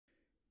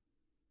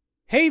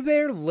Hey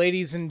there,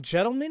 ladies and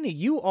gentlemen,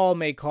 you all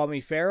may call me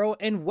Pharaoh,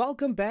 and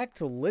welcome back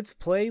to Let's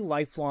Play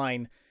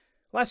Lifeline.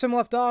 Last time we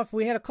left off,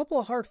 we had a couple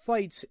of hard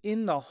fights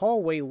in the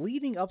hallway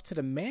leading up to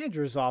the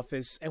manager's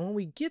office, and when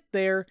we get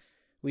there,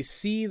 we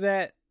see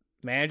that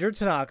Manager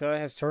Tanaka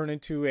has turned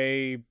into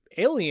a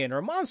alien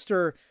or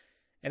monster,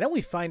 and then we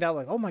find out,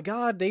 like, oh my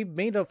god, they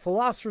made a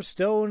Philosopher's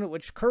Stone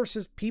which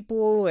curses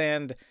people,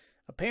 and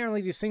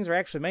apparently these things are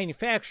actually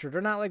manufactured.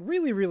 They're not, like,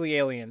 really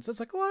aliens. So it's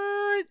like,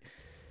 what?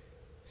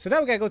 So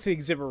now we gotta go to the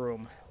exhibit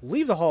room.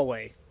 Leave the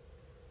hallway.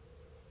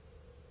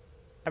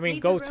 I mean,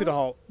 go to the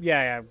hall.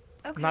 Yeah.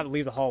 Okay. Not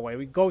leave the hallway.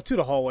 We go to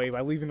the hallway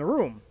by leaving the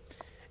room.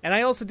 And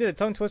I also did a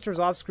tongue twisters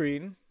off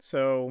screen,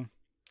 so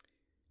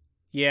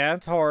yeah,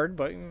 it's hard,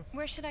 but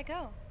where should I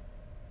go?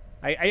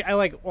 I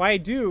like what I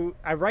do.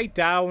 I write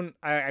down.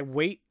 I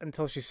wait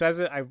until she says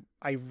it.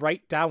 I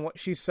write down what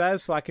she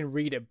says so I can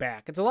read it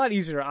back. It's a lot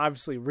easier to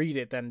obviously read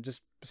it than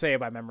just say it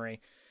by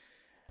memory.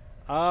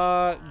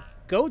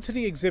 Go to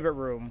the exhibit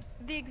room.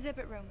 The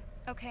exhibit room.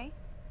 Okay.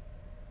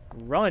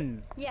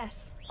 Run.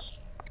 Yes.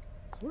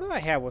 So what do I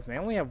have with me? I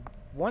only have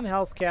one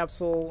health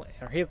capsule,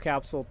 or heal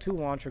capsule, 2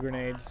 launcher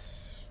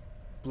grenades.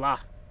 Blah.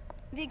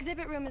 The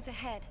exhibit room is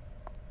ahead.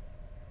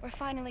 We're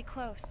finally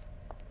close.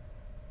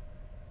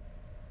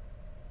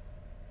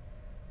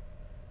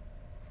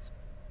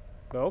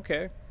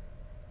 Okay.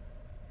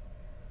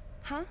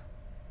 Huh?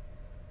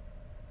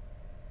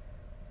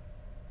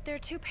 There are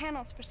 2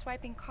 panels for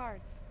swiping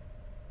cards.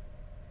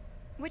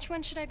 Which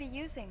one should I be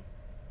using?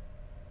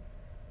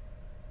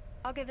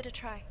 I'll give it a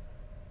try.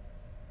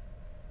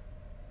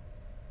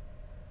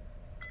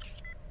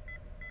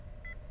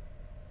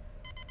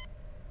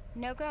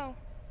 No go.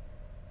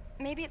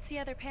 Maybe it's the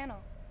other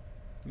panel.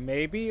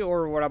 Maybe,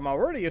 or what I'm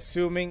already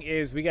assuming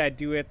is we gotta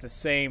do it at the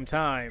same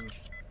time.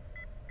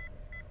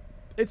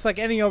 It's like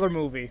any other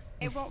movie.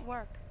 It won't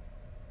work.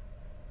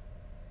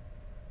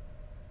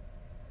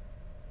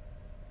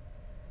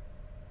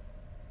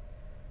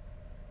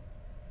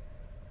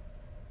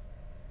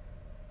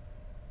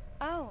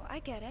 Oh, I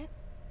get it.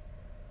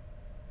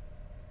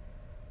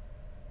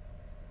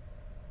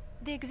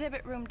 The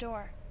exhibit room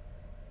door.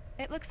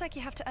 It looks like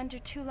you have to undo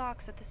 2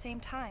 locks at the same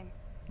time.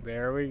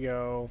 There we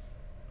go.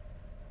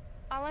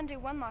 I'll undo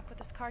 1 lock with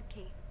this card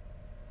key.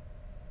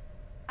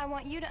 I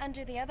want you to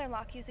undo the other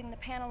lock using the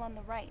panel on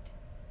the right.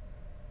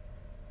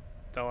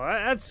 Oh,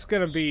 that's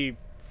gonna be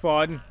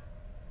fun.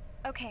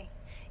 Okay,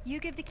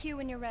 you give the cue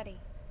when you're ready.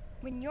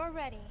 When you're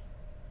ready,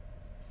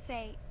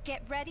 say,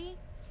 get ready,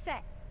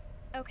 set.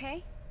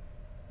 Okay?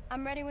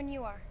 I'm ready when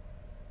you are.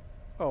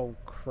 Oh,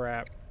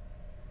 crap.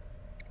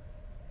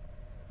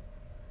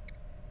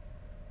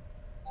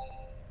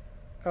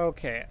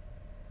 Okay.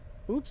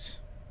 Oops.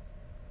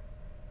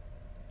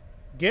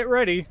 Get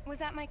ready. Was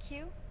that my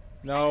cue?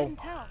 No. I couldn't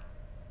tell.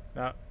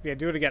 No. Yeah,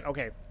 do it again.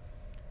 Okay.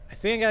 I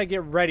think I gotta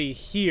get ready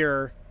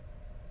here.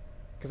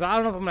 Because I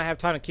don't know if I'm gonna have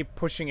time to keep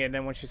pushing it and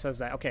then when she says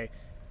that. Okay.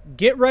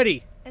 Get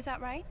ready. Is that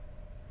right?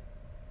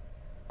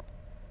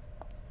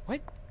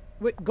 What?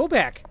 Wait, go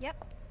back.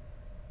 Yep.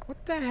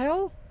 What the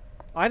hell?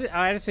 I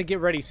had to say get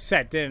ready,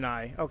 set, didn't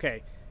I?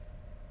 Okay.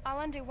 I'll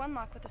undo 1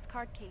 lock with this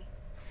card key.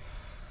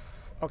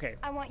 Okay.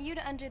 I want you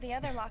to undo the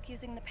other lock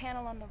using the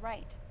panel on the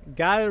right.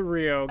 Got it,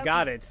 Rio. Okay.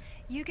 Got it.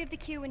 You give the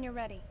cue when you're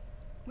ready.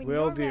 When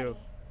Will you're do. Ready,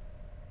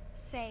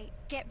 say,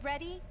 get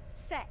ready,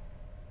 set.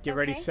 Get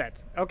ready,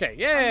 set. Okay. I'm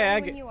Yeah,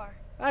 ready when you are.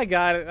 I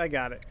got it. I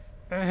got it.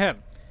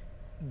 Ahem.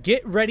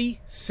 Get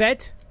ready,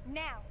 set.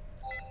 Now.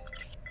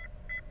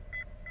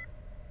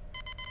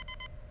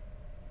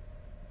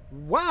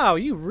 Wow,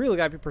 you really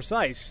gotta be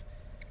precise.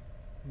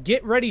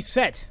 Get ready,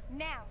 set.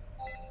 Now.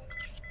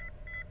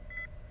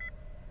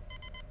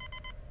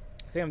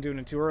 I think I'm doing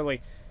it too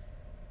early.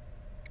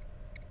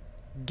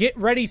 Get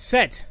ready,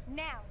 set.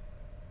 Now.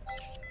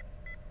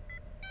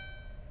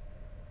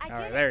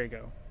 Alright, there you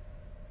go.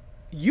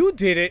 You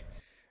did it.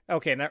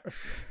 Okay, now...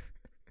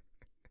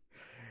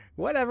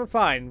 Whatever,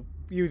 fine.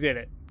 You did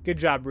it. Good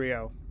job,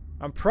 Rio.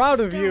 I'm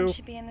proud of you. Stone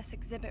should be in this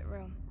exhibit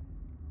room.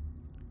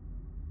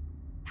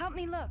 Help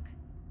me look.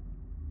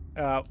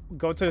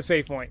 Go to the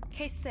save point.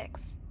 Case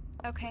 6.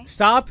 Okay.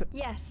 Stop.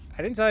 Yes.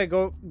 I didn't tell you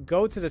to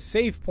go to the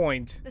save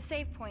point. The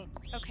save point.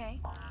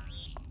 Okay.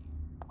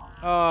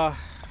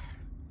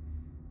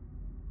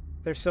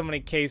 There's so many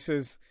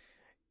cases.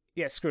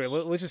 Yeah, screw it.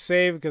 Let's just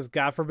save, because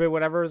God forbid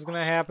whatever is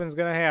gonna happen is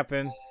gonna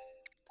happen.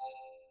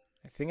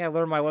 I think I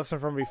learned my lesson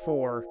from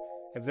before.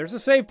 If there's a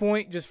save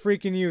point, just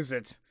freaking use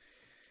it.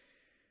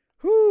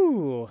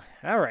 Whew.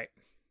 Alright.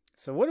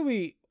 So what do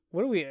we...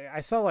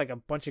 I saw like a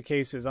bunch of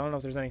cases. I don't know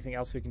if there's anything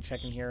else we can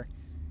check in here.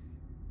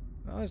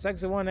 Well, there's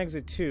exit 1,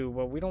 exit 2,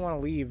 but we don't want to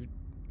leave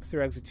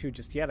through exit 2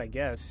 just yet, I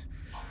guess.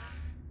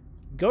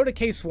 Go to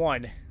case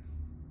 1.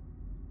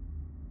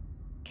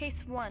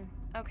 Case 1.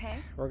 Okay.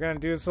 We're gonna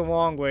do this a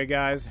long way,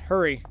 guys.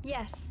 Hurry.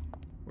 Yes.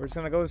 We're just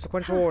gonna go in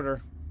sequential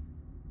order.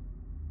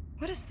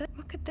 What is this?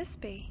 What could this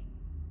be?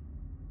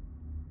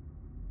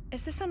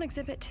 Is this on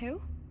exhibit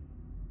 2?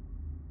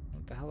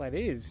 What the hell that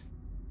is?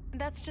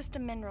 That's just a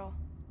mineral.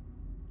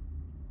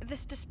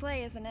 This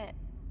display isn't it.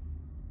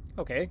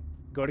 Okay.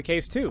 Go to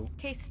case 2.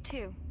 Case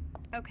 2.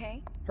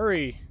 Okay.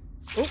 Hurry.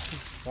 Oh,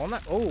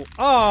 walnut. Oh,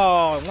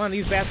 oh, one of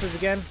these bastards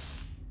again.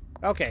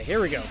 Okay,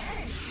 here we go.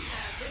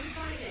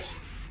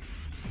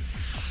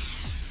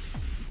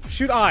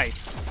 Shoot eye.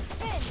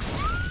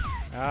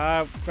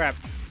 Crap.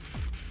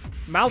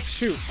 Mouth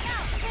shoot.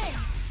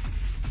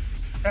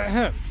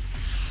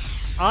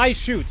 Eye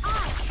shoot.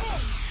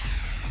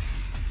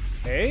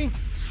 Okay.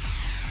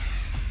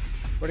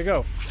 Where'd it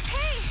go?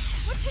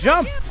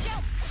 Jump!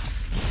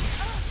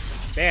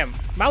 Damn.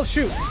 Mouth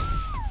shoot.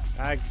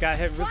 I got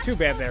hit too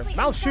bad there.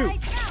 Mouth shoot.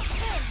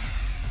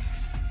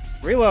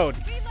 Reload.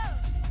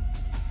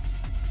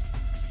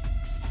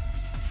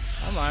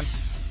 Come on.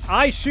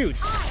 Eye shoot.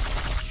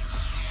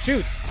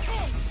 Shoot.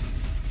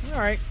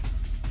 Alright.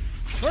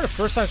 What the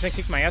first time they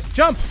kicked my ass?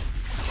 Jump!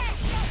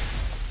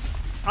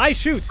 Eye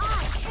shoot! The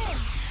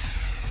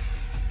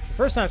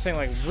first time saying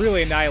like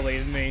really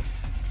annihilated me.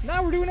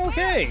 Now we're doing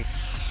okay.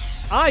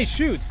 Eye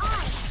shoot!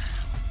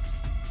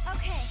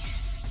 Okay.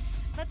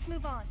 Let's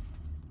move on.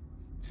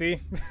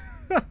 See?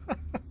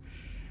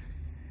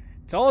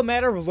 It's all a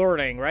matter of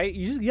learning, right?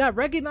 You just gotta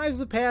recognize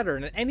the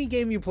pattern in any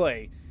game you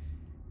play.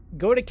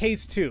 Go to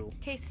case 2.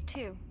 Case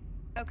 2.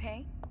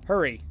 Okay.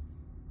 Hurry.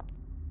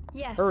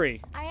 Yes.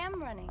 Hurry. I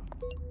am running.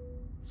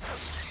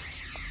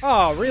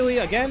 Oh, really?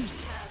 Again?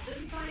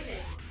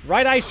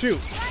 Right eye shoot.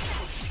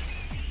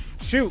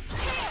 Shoot.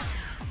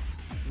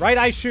 Right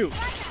eye shoot.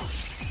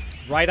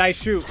 Right eye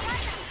shoot.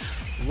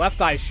 Left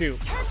eye shoot.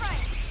 Turn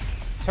right.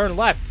 Turn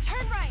left.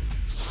 Turn right.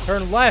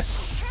 Turn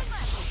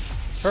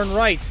left. Turn right. Turn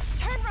right.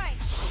 Turn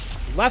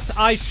right. Left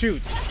eye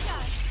shoot.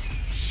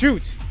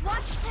 Shoot. Watch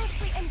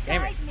closely and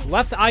Damn guide it. me.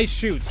 Left eye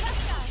shoot.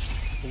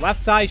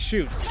 Left eye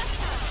shoot.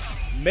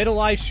 Middle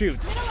eye shoot.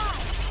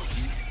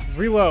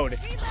 Reload.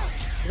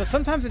 You know,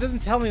 sometimes it doesn't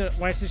tell me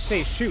when I just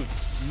say shoot.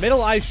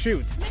 Middle eye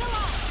shoot.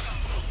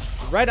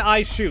 Red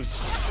eye shoot.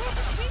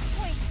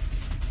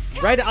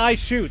 Red eye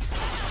shoot.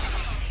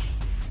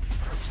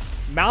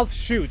 Mouth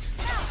shoot.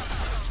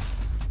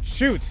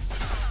 Shoot.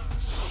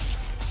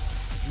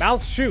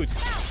 Mouth shoot.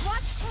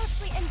 Watch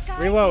closely and guide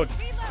Reload.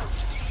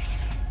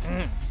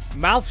 me.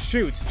 Mouth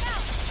shoot.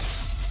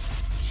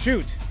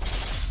 Shoot.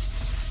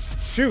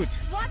 Shoot.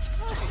 Watch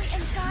closely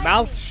and guide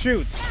Mouth me.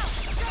 shoot.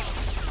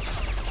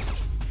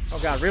 Oh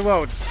god,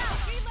 reload.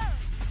 Reload.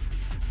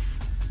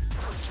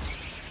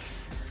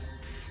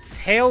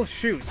 Tail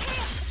shoot.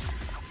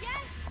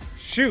 Yes.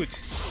 Shoot.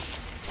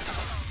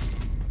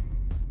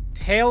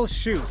 Tail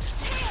shoot.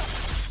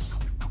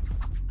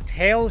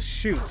 Tail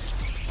shoot. Watch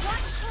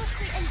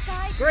closely and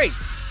guide me. Great.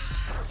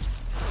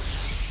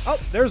 Oh,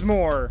 there's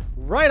more.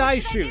 Right eye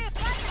shoot.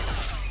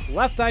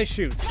 Left eye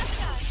shoot.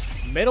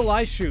 Middle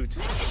eye shoot.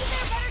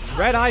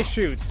 Red eye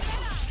shoot.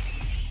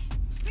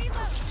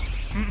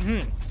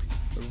 Reload.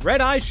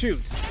 Red eye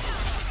shoot.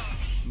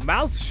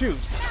 Mouth shoot.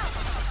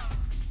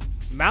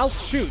 Mouth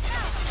shoot.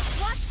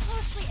 Watch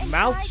closely and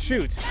Mouth guide me.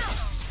 shoot.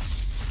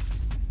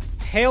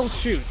 Tail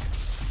shoot.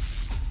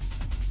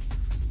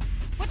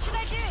 What should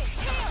I do?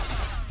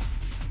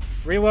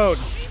 Reload.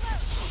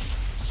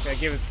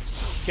 Reload.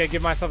 Gotta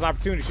give myself an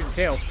opportunity to shoot the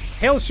tail.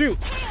 Tail shoot.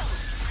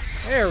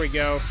 There we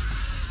go.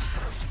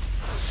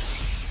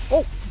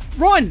 Oh,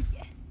 run!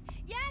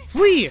 Yes.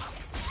 Flee!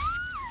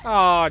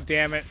 Oh,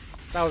 damn it.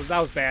 That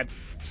was bad.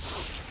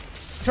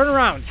 Turn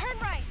around. Turn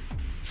right.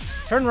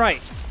 Turn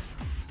right.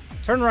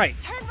 Turn right.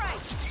 Turn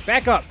right.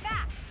 Back up.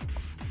 Back.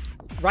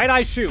 Right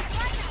eye shoot.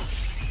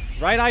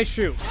 Right eye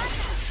shoot.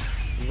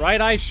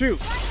 Right eye shoot.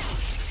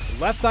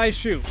 Left eye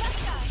shoot.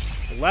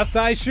 Left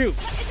eye shoot.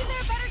 Isn't there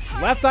a better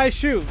target? Left eye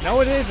shoot.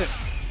 No, it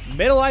isn't.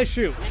 Middle eye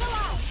shoot. Middle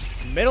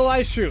eye. Middle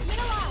eye shoot.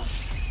 Middle eye.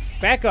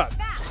 Back up.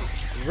 Back.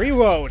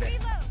 Reload. Reload.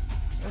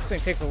 This thing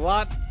takes a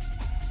lot.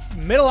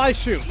 Middle eye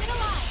shoot. Middle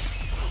eye.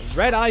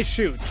 Red eye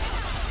shoot.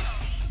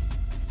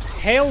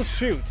 Tail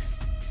shoot.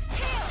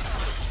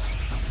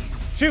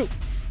 Shoot.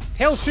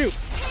 Tail shoot.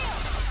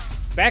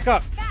 Back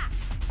up. Back.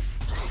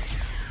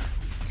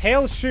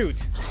 Tail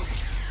shoot.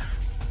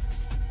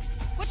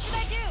 What should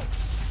I do?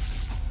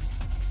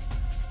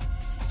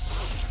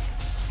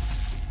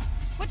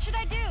 What should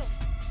I do?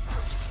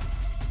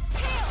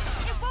 Tail.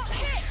 It won't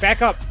hit.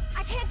 Back up.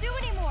 I can't do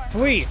anymore.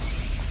 Flee. Yes.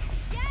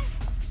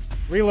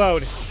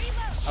 Reload.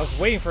 Reload. I was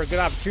waiting for a good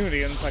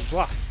opportunity and it's like,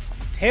 blah.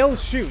 Tail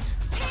shoot.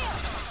 Tail.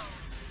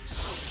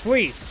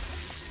 Flee. Yes.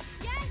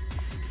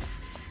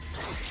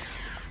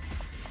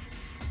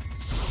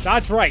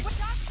 Dodge right. What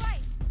dodge right?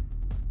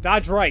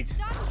 Dodge right.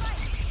 Dodge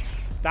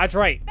right. Dodge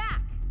right.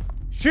 Back.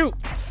 Shoot.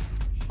 Yes.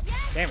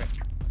 Damn it.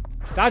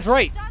 Dodge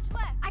right. Dodge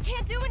left. I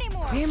can't do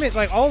anymore. Damn it,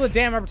 like all the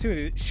damn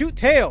opportunities. Shoot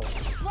tail.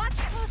 Watch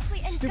closely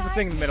and Stupid guide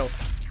thing in the me. middle.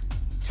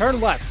 Turn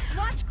left.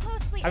 Watch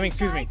closely. I mean, and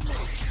excuse me. guide me.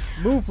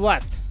 Move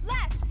left.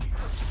 Left.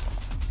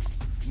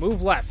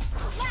 Move left.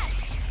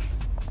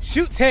 Left.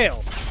 Shoot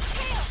tail.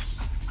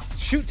 Tail.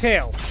 Shoot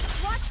tail.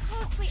 Watch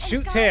closely and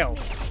Shoot guide tail. me.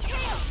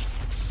 Tail.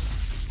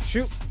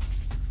 Shoot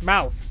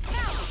mouth.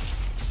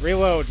 Mouth.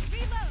 Reload.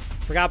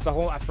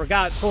 Reload. I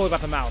forgot totally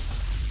about the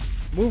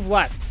mouth. Move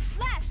left.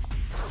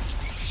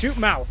 Left. Shoot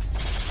mouth.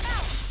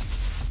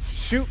 Mouth.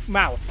 Shoot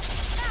mouth.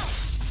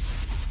 Mouth.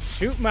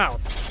 Shoot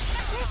mouth.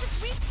 Where's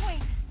the weak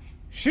point?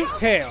 Shoot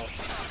tail.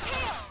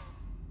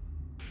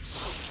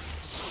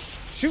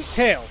 Shoot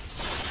tail.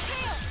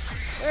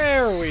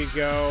 There we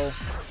go.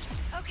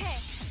 Okay,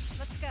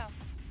 let's go.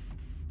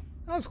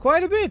 That was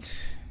quite a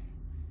bit.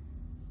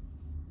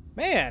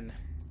 Man,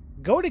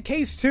 go to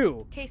case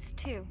 2. Case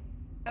 2.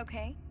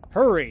 Okay.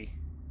 Hurry.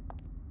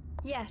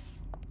 Yes.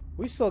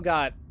 We still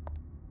got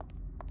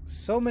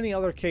so many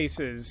other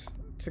cases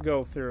to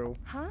go through.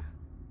 Huh?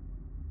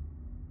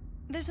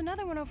 There's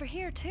another one over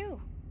here, too.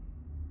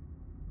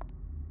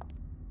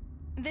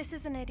 This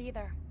isn't it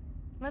either.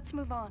 Let's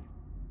move on.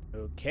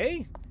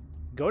 Okay.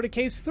 Go to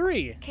case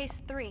 3. Case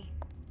 3.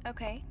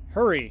 Okay.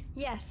 Hurry.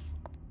 Yes.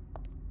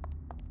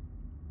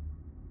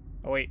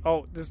 Oh, wait.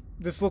 Oh,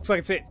 this looks like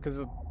it's it, because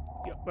it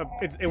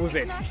was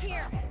It's it. not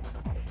here.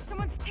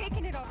 Someone's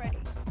taken it already.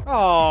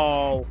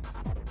 Oh.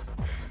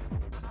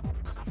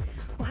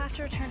 We'll have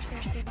to return to the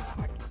receiving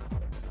port.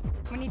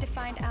 We need to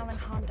find Alan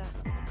Honda.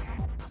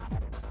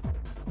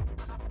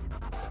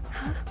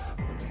 Huh?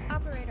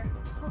 Operator,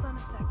 hold on a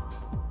sec.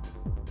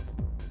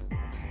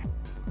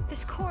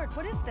 This cord,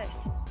 what is this?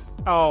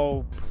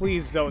 Oh,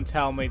 please don't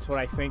tell me it's what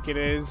I think it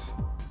is.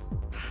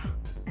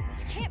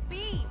 This can't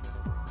be.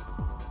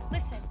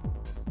 Listen,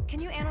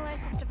 can you analyze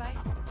this device?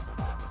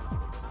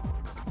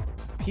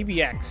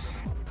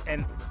 PBX.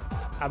 An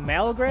There's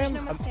amalgam?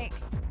 no mistake.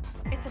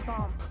 It's a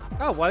bomb.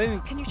 Oh, why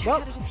didn't... Can you check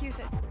well, how to defuse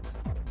it?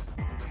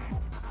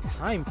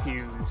 time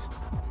fuse.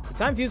 The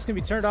time fuse can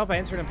be turned off by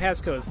entering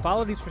passcodes.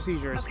 Follow these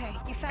procedures. Okay,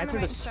 you found Enter the right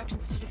the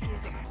instructions to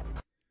defuse it.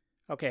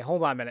 Okay,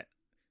 hold on a minute.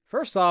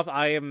 First off,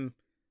 I am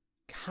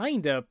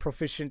kinda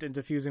proficient in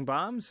defusing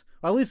bombs.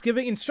 Or at least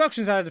giving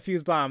instructions how to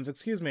defuse bombs,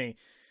 excuse me.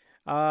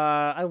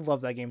 I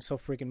love that game so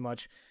freaking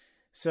much.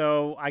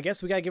 So, I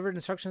guess we gotta give her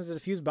instructions to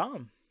defuse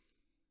bomb.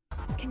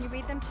 Can you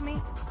read them to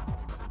me?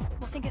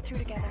 We'll think it through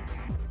together.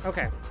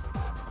 Okay.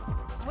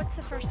 What's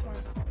the first one?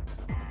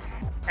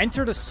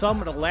 Enter the sum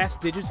of the last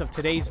digits of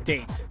today's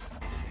date.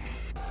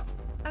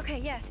 Okay,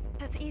 yes,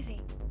 that's easy.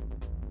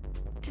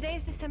 Today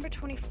is December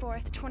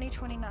 24th,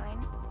 2029.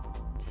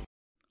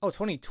 Oh,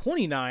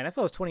 2029? I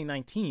thought it was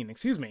 2019.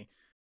 Excuse me.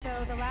 So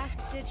the last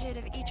digit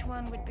of each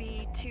one would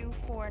be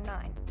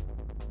 249.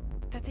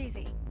 That's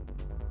easy.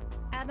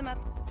 Add them up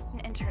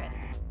and enter it.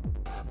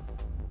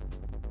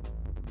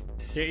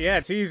 Yeah,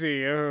 it's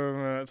easy.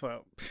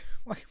 Well,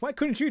 why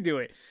couldn't you do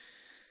it?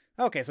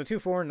 Okay, so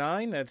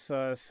 249, that's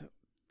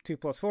 2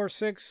 plus 4,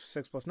 6,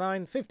 6 plus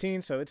 9,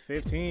 15, so it's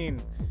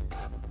 15.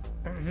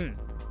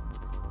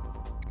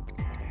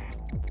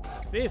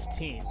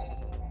 15.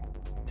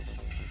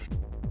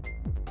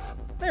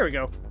 There we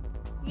go.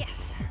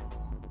 Yes.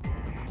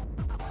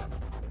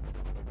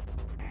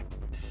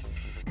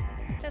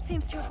 That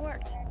seems to have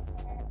worked.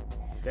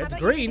 That's How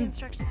about you read the green.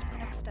 instructions for the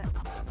next step?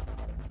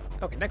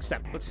 Okay, next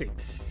step. Let's see.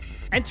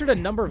 Enter the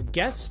number of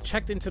guests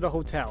checked into the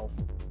hotel.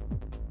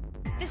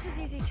 This is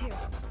easy too.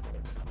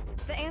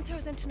 The answer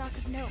was in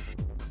Tanaka's note.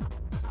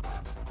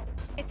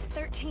 It's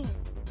 13.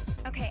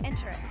 Okay,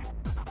 enter it.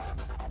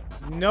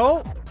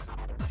 No.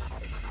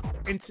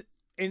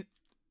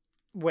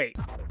 Wait.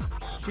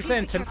 She Please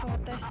said be careful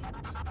with this.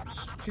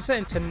 She said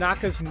in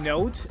Tanaka's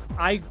note.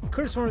 I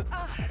could have sworn.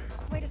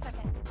 Wait a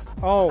second.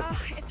 Oh.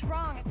 It's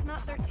wrong. It's not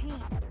 13.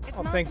 It's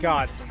Oh, not thank the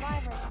God. number of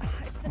survivors.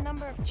 It's the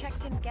number of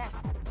checked-in guests.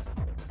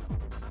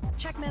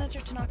 Check manager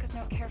Tanaka's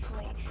note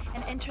carefully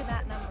and enter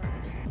that number.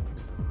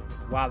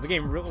 Wow, the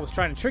game really was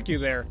trying to trick you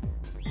there.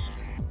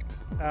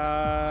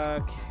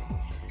 Okay.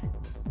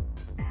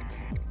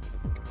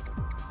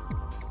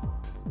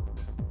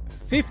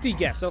 50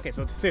 guests. Okay,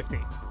 so it's 50.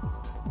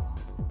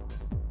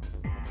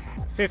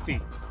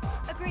 50.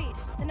 Agreed.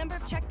 The number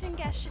of checked-in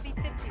guests should be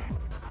 50.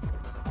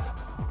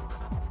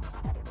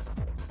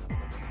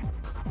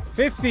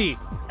 50.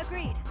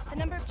 Agreed. The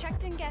number of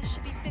checked-in guests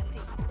should be 50.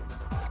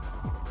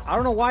 I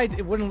don't know why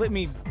it wouldn't let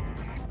me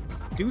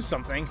do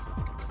something.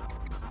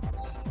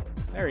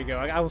 There you go.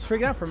 I was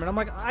freaking out for a minute. I'm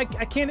like, I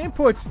can't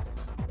input.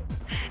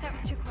 That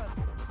was too close.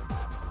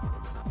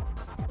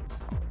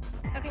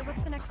 Okay,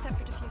 what's the next step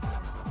for defusing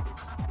this?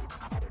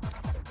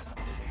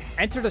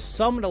 Enter the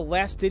sum of the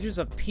last digits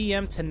of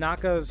PM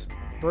Tanaka's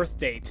birth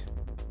date.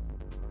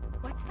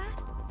 What's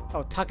that? Oh,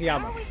 How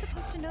Takayama. are we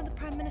supposed to know the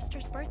Prime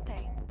Minister's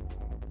birthday?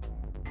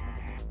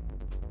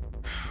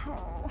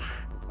 Oh,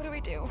 what do we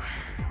do?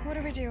 What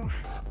do we do?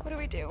 What do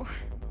we do?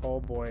 Oh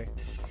boy.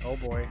 Oh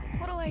boy.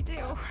 What'll I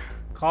do?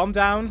 Calm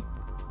down.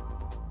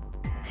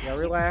 Yeah,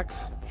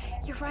 relax.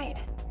 You're right.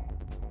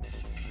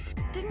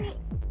 Didn't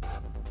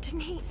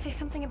he say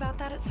something about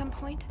that at some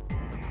point?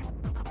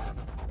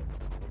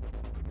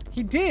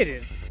 He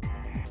did.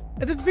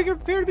 At the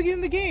very beginning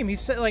of the game, he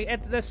said, like,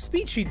 at that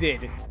speech he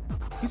did.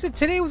 He said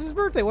today was his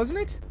birthday, wasn't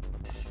it?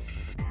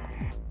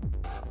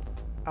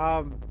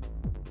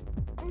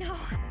 No,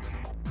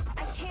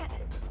 I can't.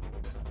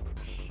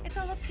 It's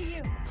all up to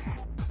you.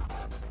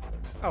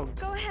 Oh.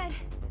 Go ahead.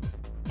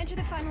 Enter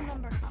the final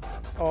number.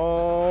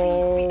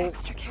 Oh. Please be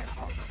extra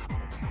careful.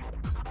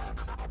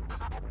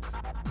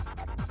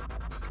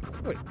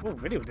 Wait, oh,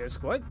 video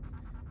disc, what?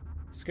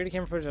 Security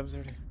camera footage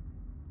observed.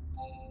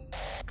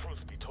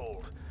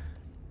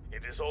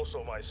 It is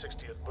also my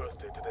 60th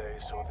birthday today,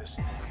 so this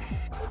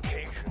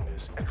occasion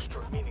is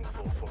extra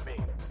meaningful for me.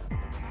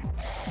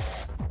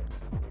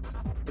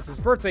 It's his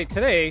birthday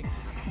today,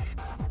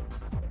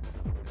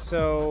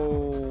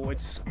 so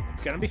it's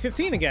gonna be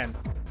 15 again.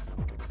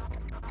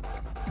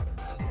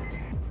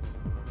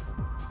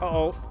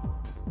 Uh-oh.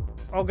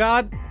 Oh,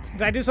 God.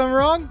 Did I do something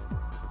wrong?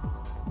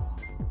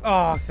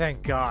 Oh,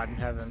 thank God in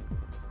heaven.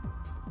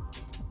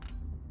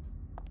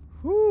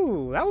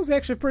 Whew, that was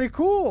actually pretty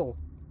cool.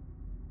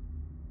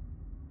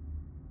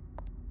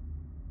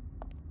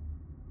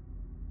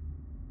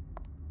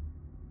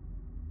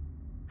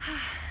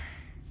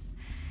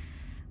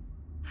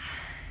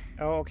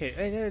 Oh, okay.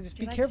 Hey, just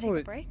be careful.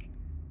 Take a break?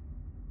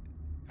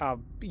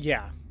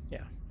 Yeah.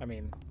 I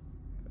mean,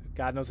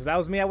 God knows if that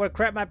was me, I would have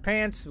crapped my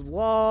pants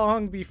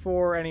long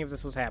before any of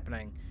this was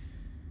happening.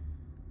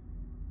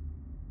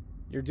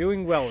 You're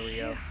doing well,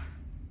 Rio.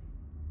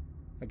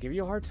 I'll give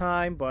you a hard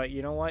time, but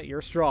you know what?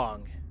 You're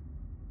strong.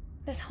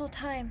 This whole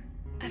time,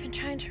 I've been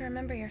trying to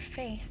remember your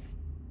face,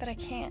 but I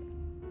can't.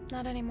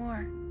 Not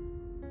anymore.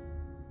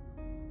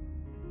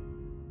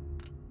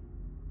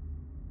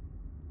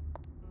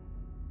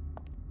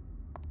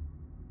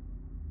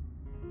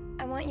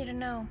 I want you to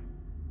know,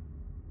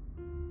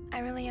 I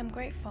really am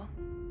grateful.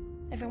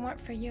 If it weren't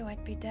for you,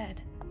 I'd be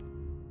dead.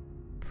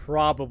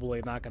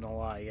 Probably, not gonna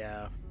lie,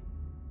 yeah.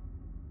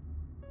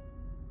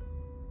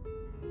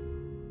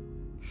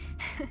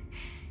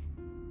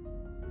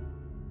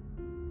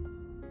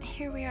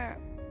 Here we are,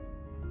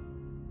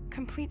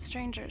 complete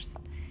strangers,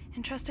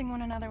 entrusting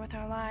one another with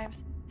our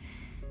lives,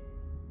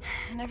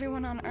 and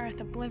everyone on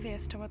Earth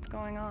oblivious to what's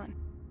going on.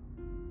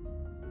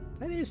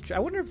 That is true. I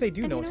wonder if they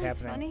do know what's what's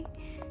happening.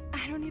 Funny?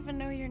 I don't even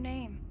know your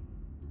name.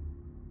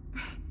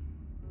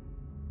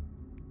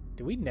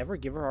 Did we never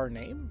give her our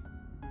name?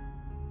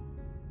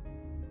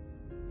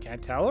 Can I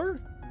tell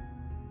her?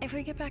 If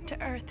we get back to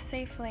Earth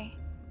safely,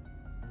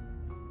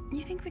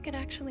 you think we could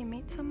actually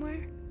meet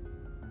somewhere?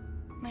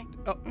 Like,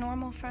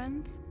 normal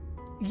friends?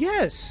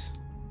 Yes!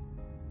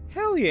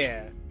 Hell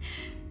yeah!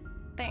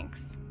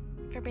 Thanks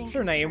for being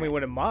Sure, Naomi considerate.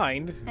 wouldn't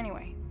mind.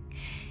 Anyway,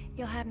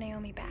 you'll have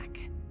Naomi back.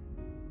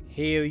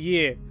 Hell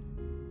yeah.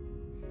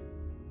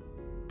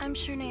 I'm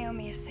sure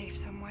Naomi is safe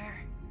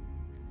somewhere.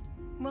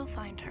 We'll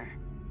find her.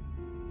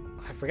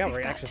 I forgot We've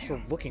we're got actually to.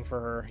 still looking for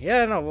her.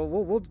 Yeah, no,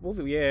 we'll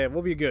do. Yeah,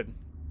 we'll be good.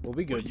 We'll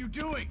be What are good. you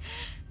doing?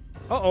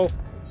 Uh-oh.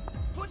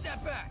 Put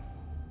that back!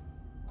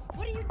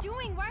 What are you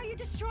doing? Why are you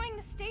destroying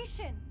the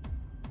station?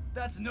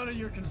 That's none of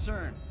your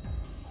concern.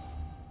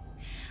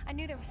 I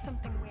knew there was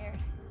something weird.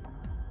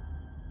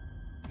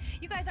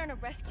 You guys aren't a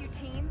rescue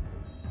team?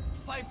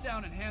 Pipe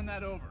down and hand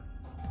that over.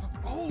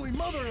 Holy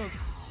mother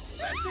of...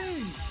 That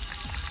thing!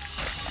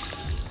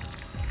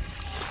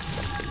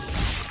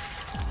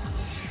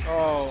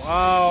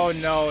 Oh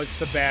no, it's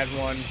the bad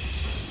one.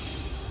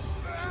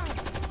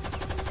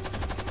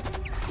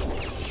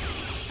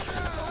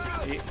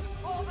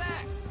 Fall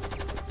back!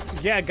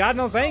 Yeah, God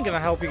knows I ain't gonna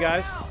help you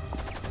guys.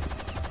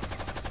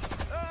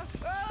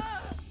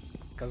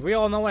 Because we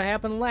all know what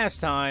happened last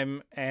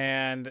time,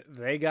 and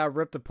they got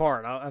ripped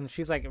apart. And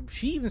she's like,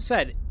 she even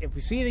said, if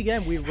we see it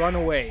again, we run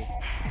away.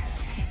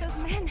 Those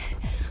men,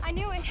 I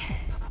knew it.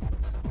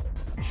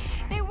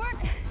 They weren't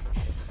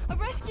a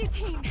rescue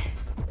team.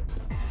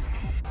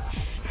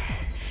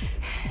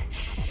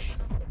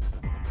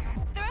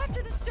 They're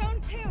after the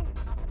stone, too.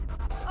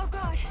 Oh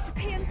God, the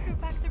PM screwed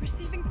back the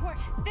receiving port.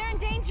 They're in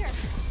danger.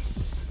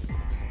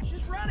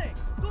 She's running!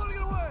 Don't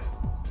get away!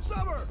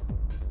 Stop her!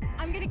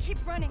 I'm gonna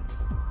keep running.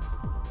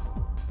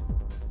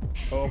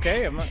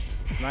 Okay, I'm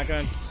not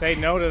gonna say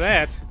no to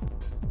that.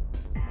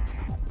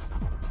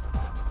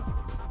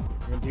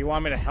 Do you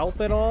want me to help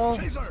at all?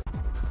 Chase her!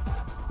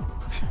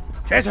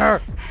 Chase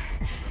her!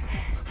 You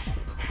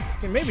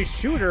can maybe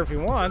shoot her if you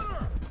want.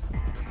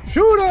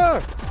 Shoot her!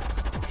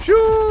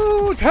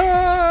 Shoot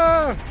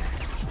her!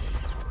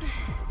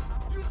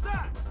 Use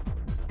that!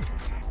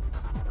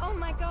 Oh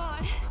my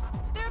God,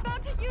 they're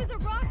about to use a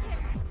rocket.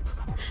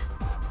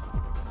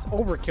 It's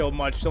overkill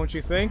much, don't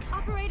you think?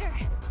 Operator,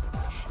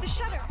 the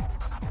shutter.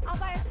 I'll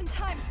buy us some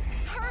time.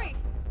 Hurry!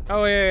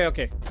 Oh, yeah,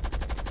 okay.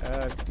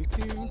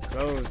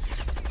 Close.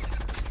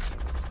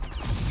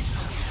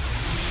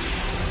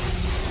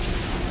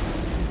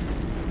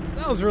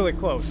 That was really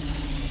close.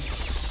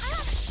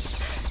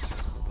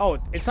 Oh,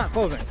 it's not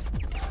closing.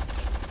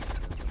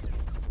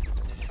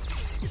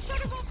 The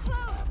shutter won't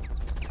close.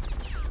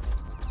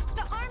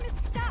 The arm is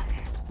stuck.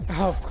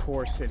 Of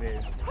course it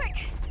is. Quick!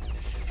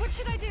 What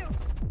should I do?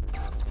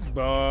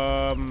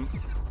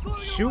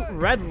 Shoot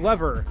red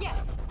lever.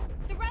 Yes,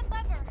 the red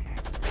lever.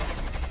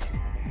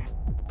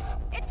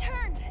 It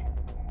turned.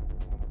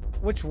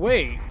 Which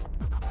way?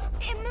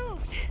 It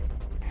moved.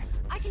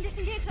 I can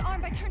disengage the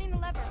arm by turning the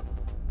lever.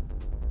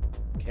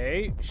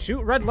 Okay,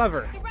 shoot red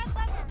lever. The red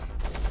lever.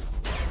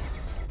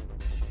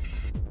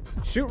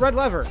 Shoot red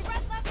lever. The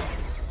red lever.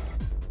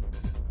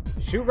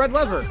 Shoot red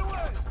lever.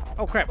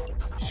 Oh crap.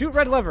 Shoot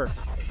red lever.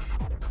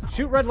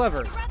 Shoot red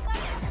lever. The red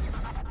lever.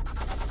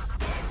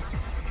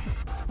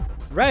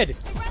 Red.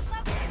 The red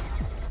lever.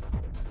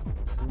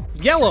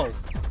 Yellow.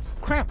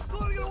 Crap.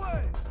 Floating it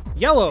away.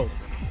 Yellow.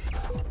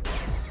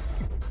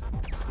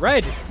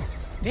 Red.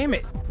 Damn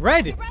it.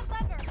 Red. The red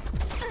lever.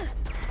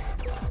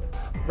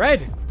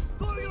 Red.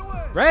 Floating it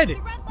away. Red. The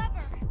red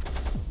lever.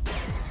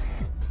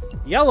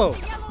 Yellow.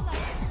 The yellow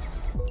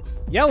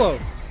lever. Yellow.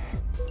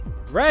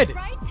 Red.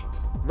 Right?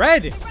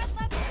 Red. The red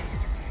lever.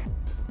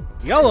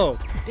 Yellow.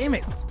 Damn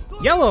it.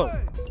 Floating Yellow. it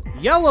away.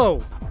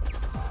 Yellow.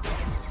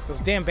 Those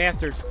damn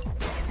bastards.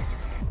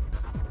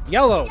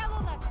 Yellow. Yellow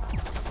lever.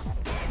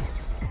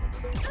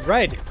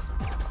 Red.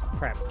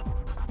 Crap.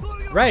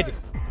 Floating it Red. away.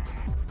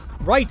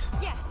 Right.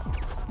 Yes.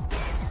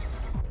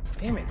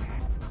 Damn it.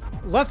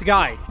 Left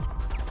guy.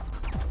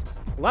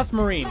 Left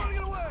Marine. Floating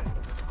it away.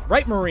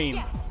 Right Marine.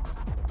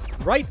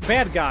 Yes. Right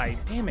bad guy.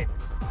 Damn it.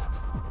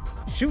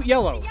 Shoot The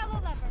yellow. yellow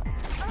lever.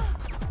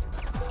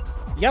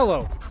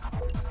 Yellow.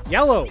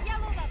 Yellow. The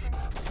yellow lever.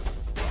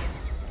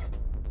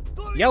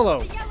 Floating it Yellow.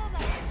 The yellow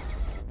lever.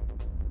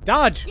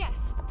 Dodge. Yes.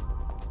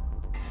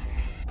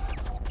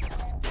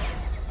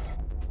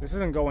 This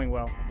isn't going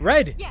well.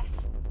 Red. Yes.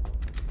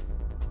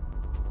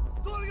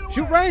 Floating it away.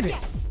 Shoot red.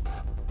 Yes.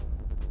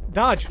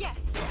 Dodge. Yes.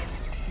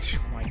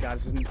 Oh my god,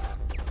 this isn't...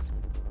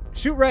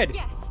 Shoot red.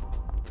 Yes.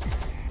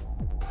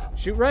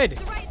 Shoot red.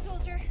 The right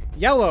soldier.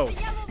 Yellow.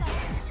 The yellow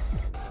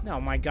lever. Oh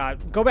my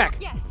god. Go back.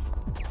 Yes.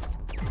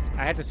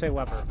 I had to say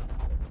lever.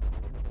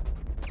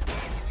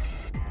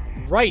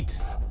 Right.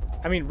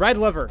 I mean, red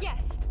lever.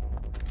 Yes.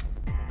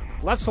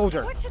 Left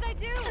soldier. What should I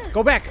do?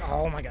 Go back.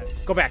 Oh my god.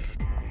 Go back.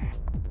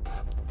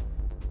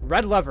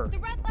 Red lever. The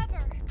red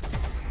lever.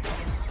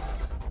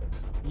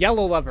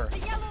 Yellow lever. The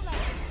yellow lever.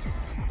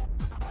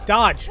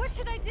 Dodge. What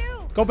should I do?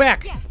 Go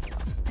back. Yes.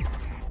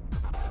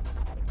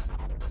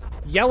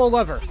 Yellow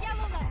lever. The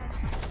yellow lever.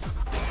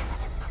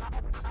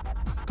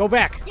 Go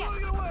back. Yes.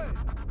 Floating it away.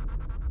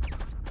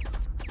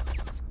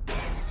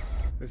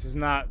 This is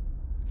not...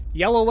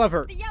 Yellow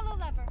lever. The yellow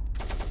lever.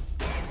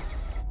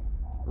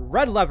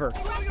 Red lever. The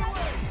red lever.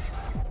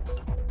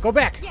 Go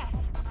back. Yes.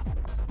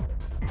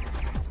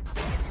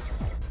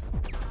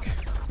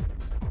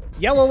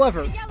 Yellow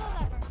lever. The yellow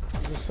lever.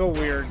 This is so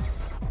weird.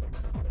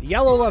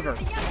 Yellow lever.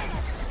 The yellow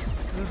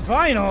lever.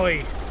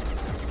 Finally.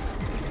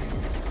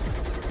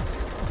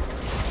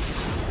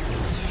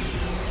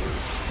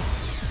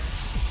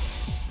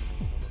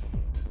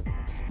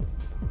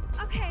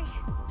 Okay.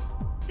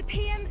 The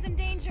PM's in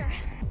danger.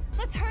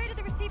 Let's hurry to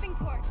the receiving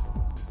port.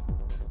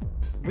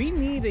 We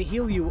need to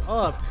heal you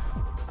up.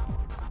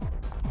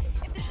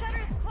 If the shutter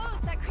is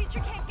closed, that creature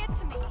can't get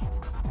to me.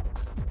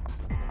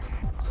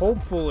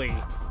 Hopefully.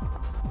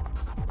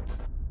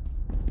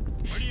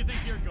 Where do you think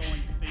you're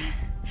going, thief?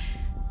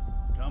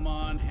 Come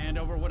on, hand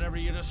over whatever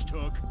you just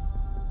took.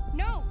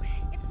 No,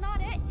 it's not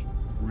it.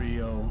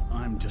 Rio,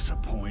 I'm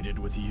disappointed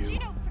with you.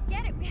 Gino,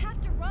 forget it. We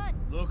have to run.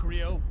 Look,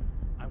 Rio,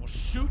 I will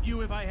shoot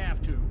you if I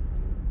have to.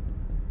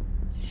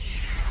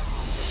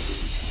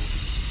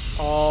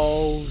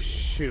 Oh,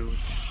 shoot.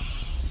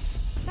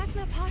 That's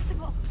not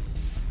possible.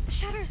 The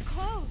shutter's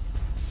closed.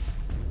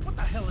 What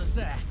the hell is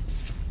that?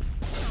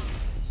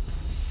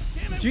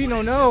 Damn it, Gino,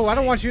 what is no. this I don't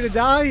thing? want you to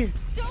die.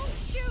 Don't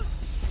shoot.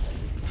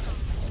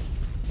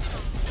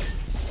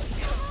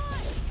 Come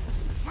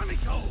on. Let me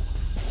go.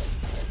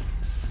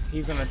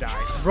 He's gonna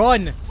die.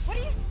 Run. What are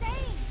you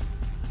saying?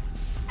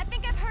 I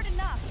think I've heard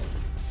enough.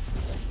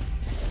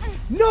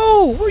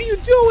 No! What are you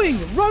doing?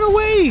 Run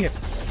away!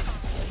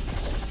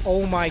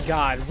 Oh my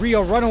god.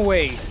 Rio, run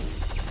away.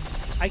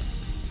 I...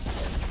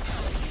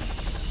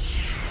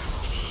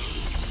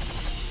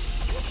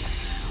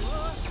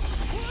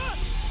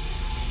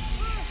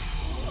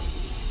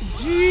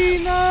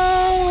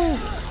 Gino!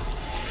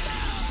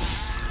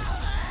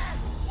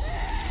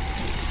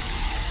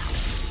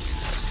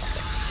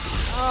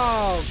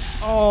 Oh,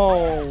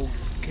 oh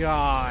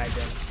god.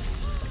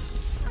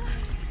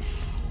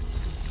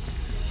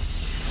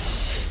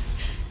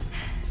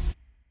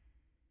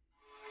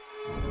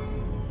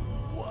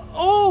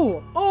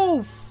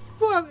 Oh,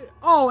 fuck.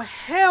 Oh,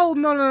 hell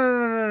no, no,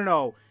 no, no, no,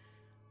 no.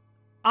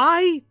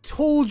 I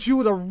told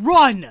you to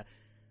run.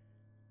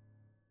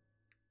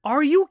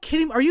 Are you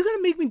kidding me? Are you going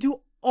to make me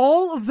do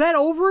all of that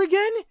over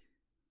again?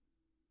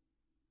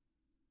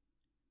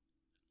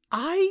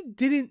 I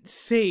didn't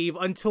save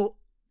until...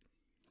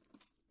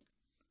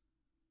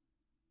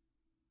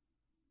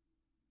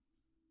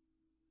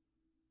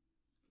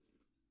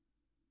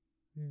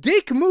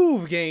 Dick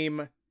move,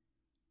 game.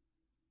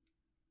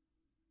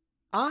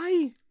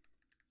 I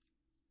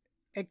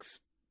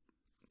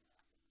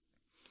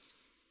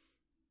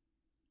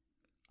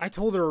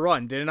told her to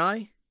run, didn't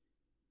I?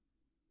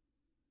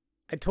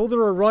 I told her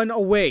to run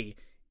away.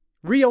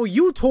 Rio,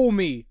 you told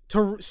me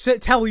to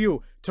tell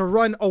you to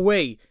run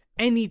away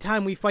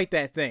anytime we fight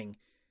that thing.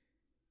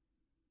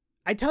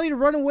 I tell you to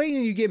run away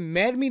and you get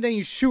mad at me, then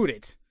you shoot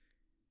it.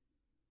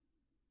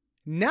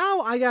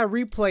 Now I gotta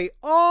replay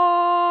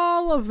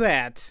all of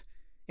that,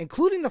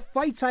 including the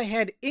fights I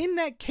had in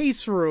that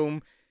case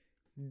room,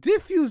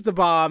 defuse the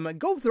bomb,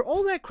 go through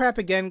all that crap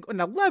again, and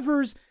the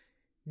levers,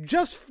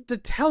 just to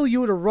tell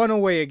you to run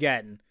away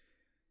again.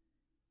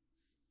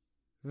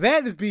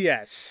 That is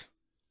BS.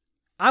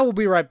 I will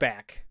be right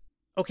back.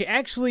 Okay,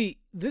 actually,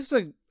 this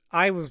is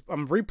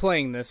I'm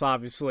replaying this,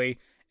 obviously,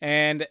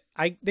 and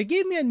they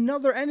gave me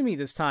another enemy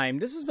this time.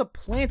 This is a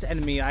plant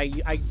enemy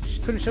I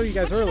couldn't show you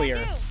guys earlier.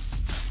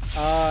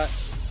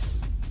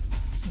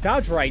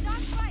 Dodge right.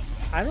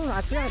 I don't know,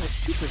 I forgot how to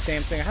shoot this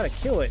damn thing. I had to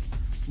kill it.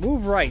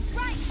 Move right.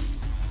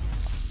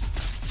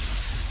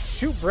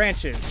 Shoot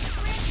branches.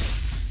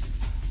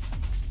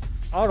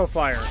 Auto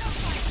fire.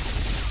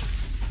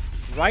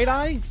 Right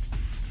eye?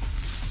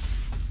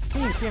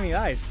 Can't even see any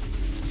eyes.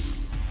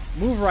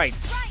 Move right.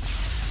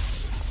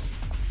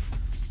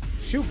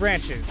 Shoot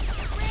branches.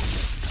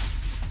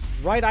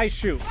 Right eye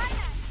shoot.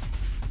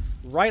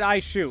 Right eye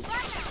shoot.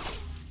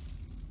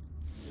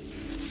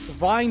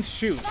 Vine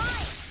shoot.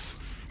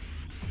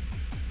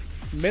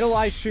 Middle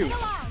eye shoot.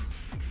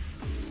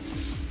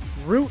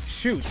 Root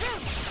shoot.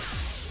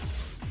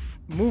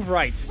 Move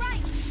right.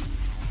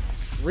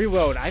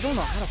 Reload. I don't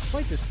know how to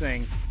fight this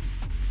thing.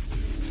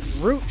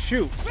 Root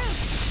shoot.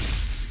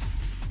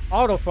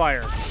 Auto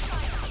fire.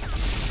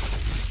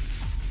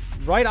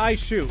 Right eye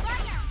shoot.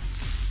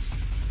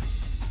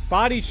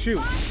 Body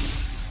shoot.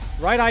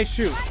 Right eye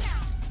shoot.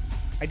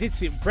 I did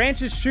see it.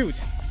 Branches shoot.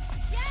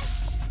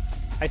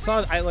 I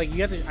saw.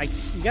 You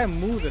gotta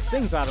move the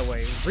things out of the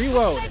way.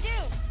 Reload.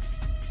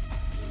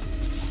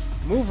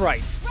 Move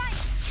right.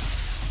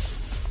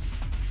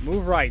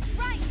 Move right.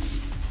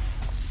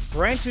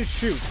 Branches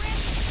shoot.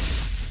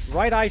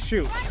 Right eye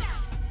shoot.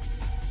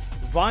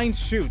 Vine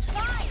shoot.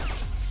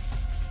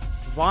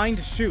 Vine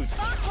shoot.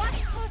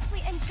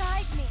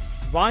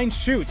 Vine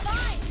shoot.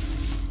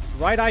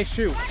 Right eye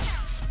shoot.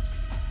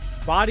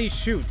 Body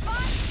shoot.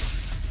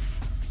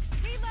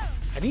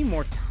 I need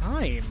more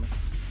time.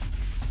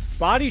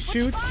 Body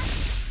shoot.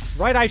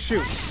 Right eye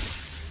shoot.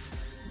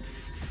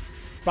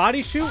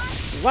 Body shoot.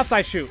 Left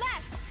eye shoot.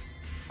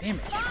 Damn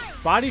it.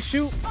 Body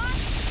shoot.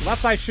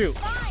 Left eye shoot.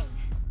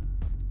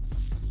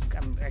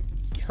 I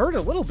hurt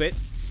a little bit.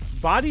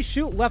 Body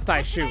shoot. Left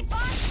eye shoot. Number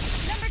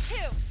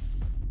 2.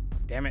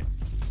 Damn it.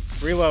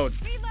 Reload.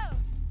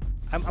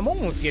 I'm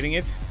almost getting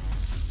it.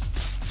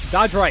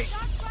 Dodge right.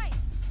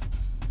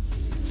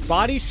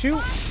 Body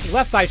shoot.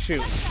 Left eye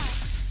shoot.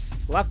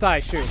 Left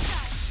eye shoot.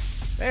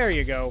 There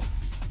you go.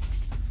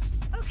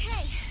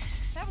 Okay,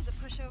 that was a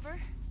pushover.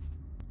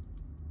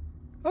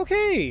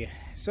 Okay,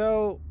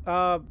 so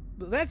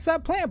that's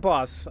that plant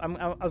boss. I'm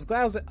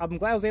glad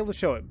I was able to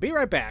show it. Be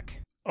right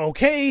back.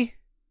 Okay,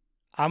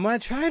 I'm gonna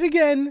try it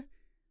again.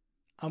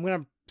 I'm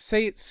gonna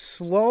say it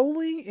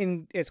slowly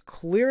and as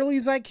clearly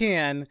as I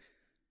can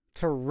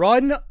to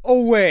run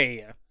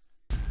away.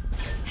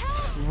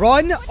 Help!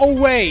 Run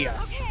away.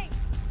 Okay.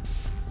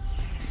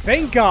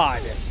 Thank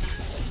God.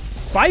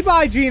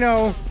 Bye-bye,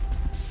 Gino.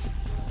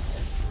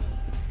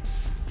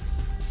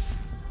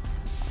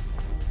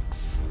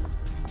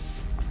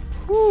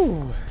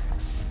 Whew.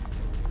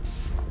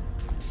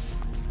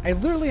 I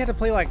literally had to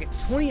play like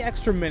 20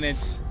 extra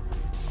minutes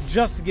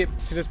just to get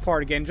to this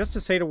part again, just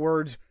to say the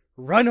words,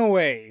 run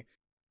away.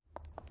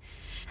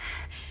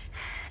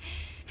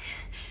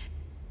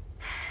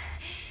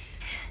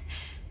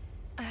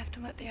 I have to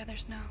let the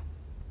others know.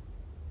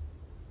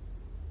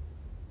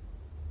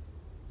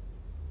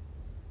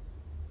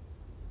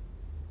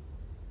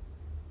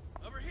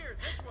 Over here,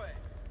 this way.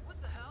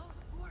 What the hell?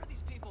 Who are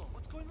these people?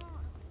 What's going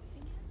on?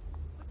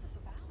 What's this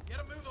about? Get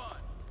a move on.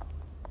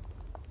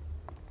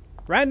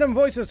 Random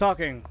voices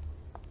talking.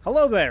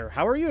 Hello there,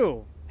 how are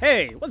you?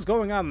 Hey, what's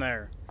going on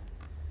there?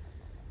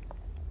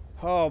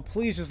 Oh,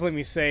 please just let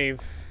me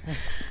save.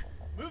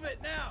 Move it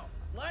now.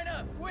 Line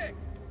up, quick.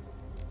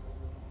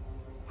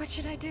 What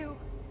should I do?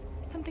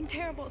 Something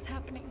terrible is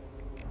happening.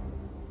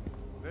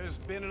 There's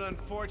been an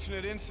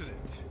unfortunate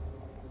incident.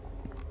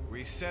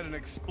 We set an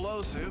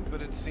explosive,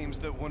 but it seems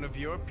that one of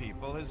your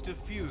people has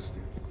defused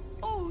it.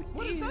 Oh, dear.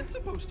 What is that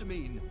supposed to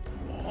mean?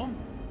 Mom?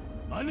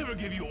 I never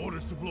gave you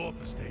orders to blow up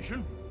the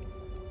station.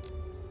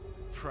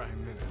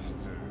 Prime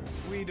Minister,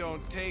 we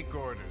don't take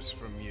orders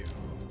from you.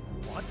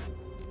 What?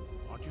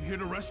 Aren't you here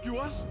to rescue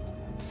us?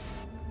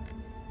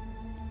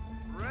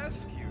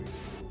 Rescue you?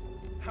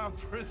 How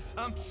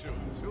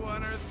presumptuous. Who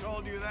on earth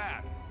told you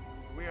that?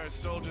 We are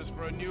soldiers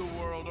for a new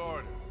world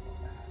order.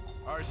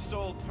 Our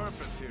sole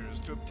purpose here is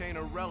to obtain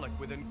a relic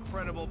with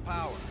incredible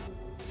power.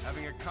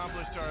 Having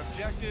accomplished our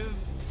objective,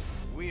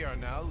 we are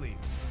now leaving.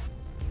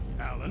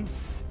 Alan?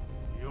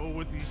 You're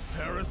with these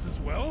terrorists as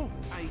well?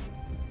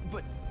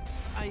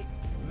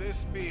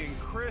 This being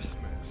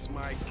Christmas,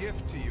 my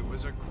gift to you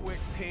was a quick,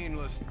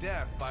 painless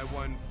death by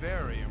one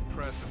very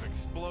impressive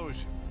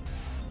explosion.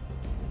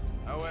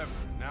 However,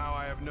 now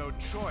I have no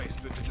choice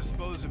but to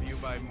dispose of you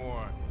by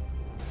more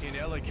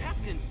inelegant...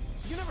 Captain,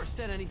 you never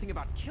said anything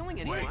about killing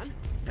anyone. Wait!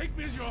 Take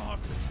me as your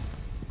hostage!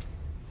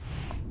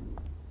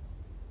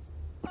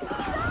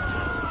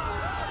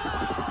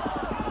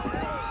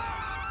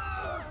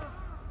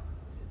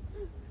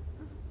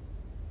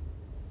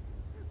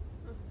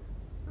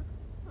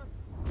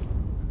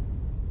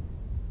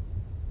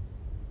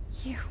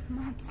 You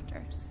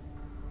monsters.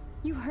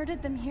 You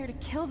herded them here to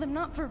kill them,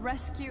 not for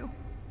rescue.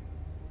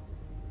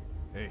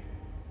 Hey.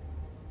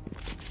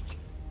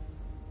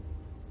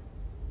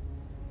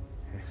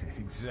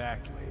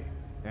 Exactly.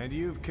 And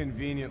you've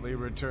conveniently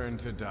returned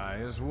to die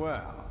as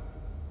well.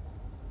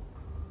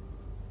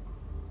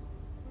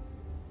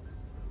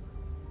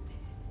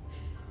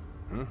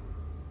 Huh?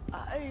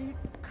 I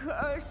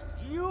curse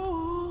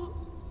you.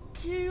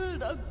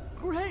 Killed a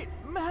great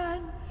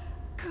man.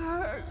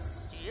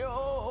 Curse you.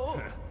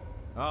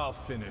 I'll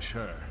finish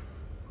her.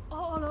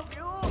 All of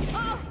you.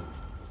 Ah!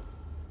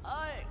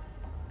 I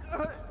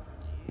curse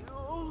you.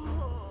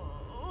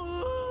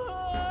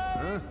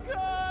 I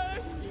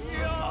curse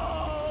you.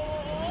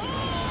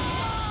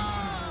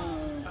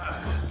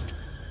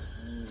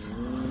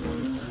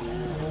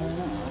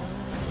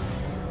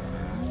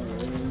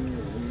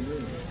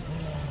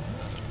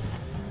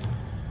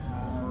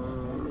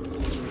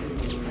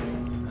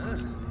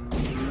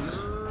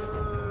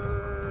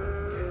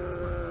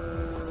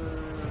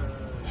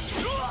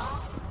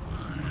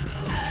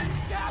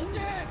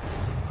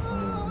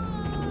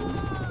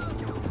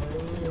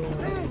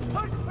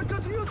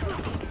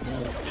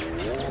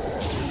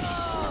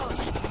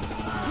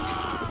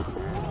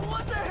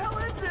 What the hell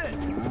is this?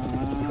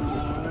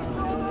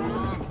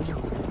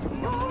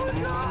 Oh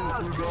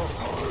God!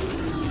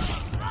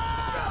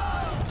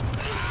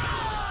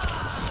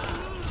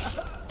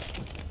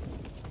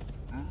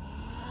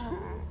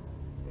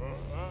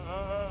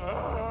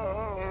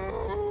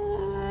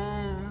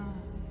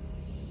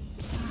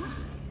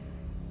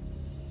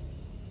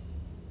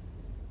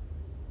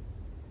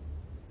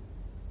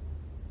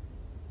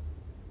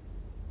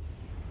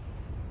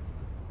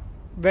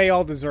 They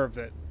all deserved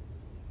it.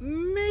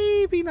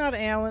 Maybe not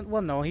Alan.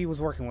 Well, no, he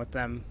was working with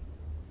them.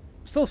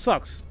 Still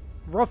sucks.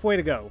 Rough way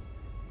to go.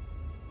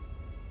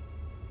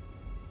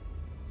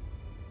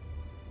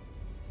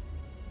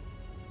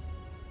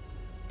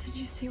 Did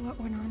you see what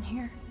went on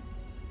here?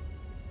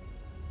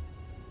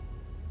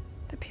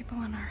 The people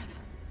on Earth.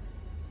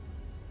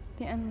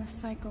 The endless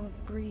cycle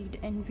of greed,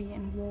 envy,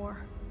 and war.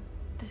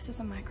 This is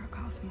a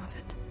microcosm of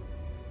it.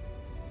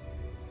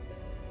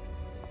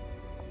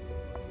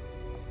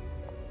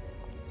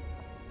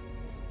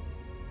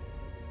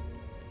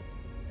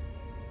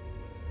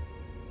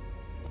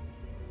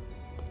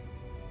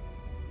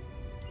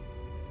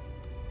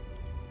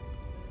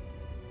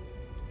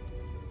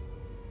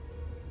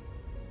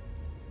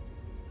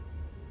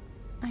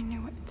 I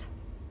knew it.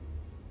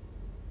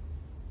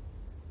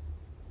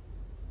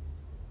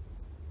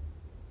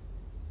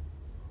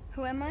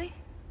 Who am I?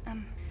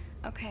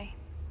 Okay.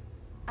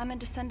 I'm a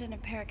descendant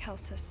of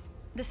Paracelsus,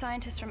 the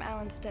scientist from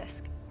Alan's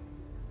Disk.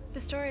 The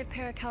story of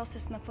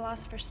Paracelsus and the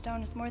Philosopher's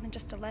Stone is more than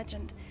just a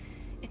legend.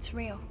 It's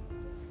real.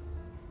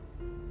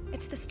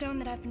 It's the stone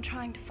that I've been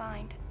trying to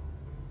find.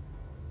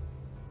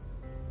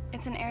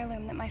 It's an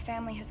heirloom that my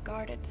family has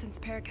guarded since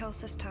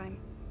Paracelsus' time.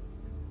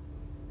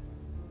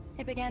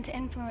 It began to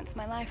influence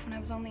my life when I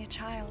was only a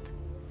child.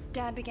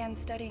 Dad began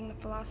studying the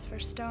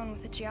Philosopher's Stone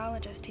with a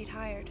geologist he'd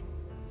hired.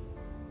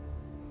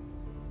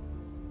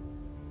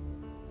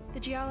 The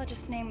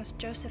geologist's name was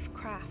Joseph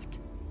Kraft.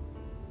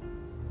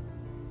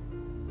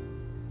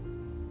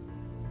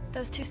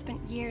 Those two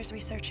spent years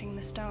researching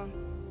the stone.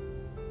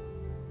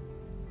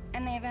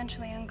 And they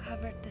eventually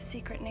uncovered the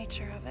secret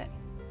nature of it.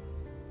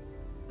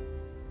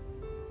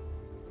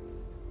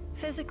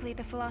 Physically,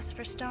 the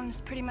Philosopher's Stone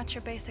is pretty much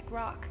your basic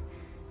rock.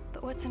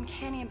 But what's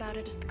uncanny about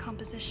it is the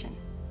composition.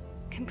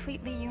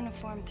 Completely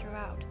uniform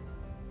throughout.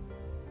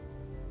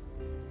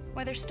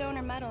 Whether stone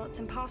or metal, it's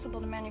impossible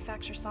to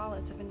manufacture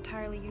solids of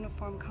entirely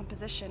uniform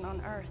composition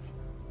on Earth.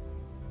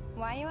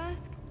 Why, you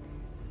ask?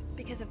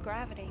 Because of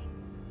gravity.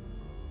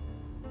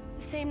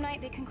 The same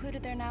night they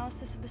concluded their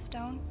analysis of the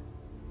stone,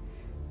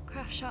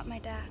 Kraft shot my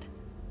dad.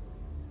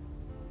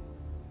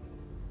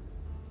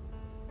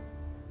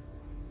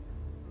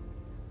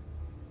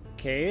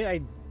 Okay,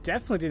 I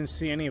definitely didn't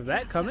see any of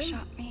that coming. He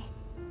also shot me.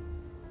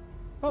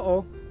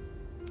 Uh-oh.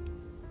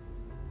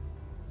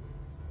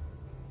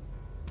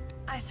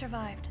 I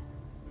survived.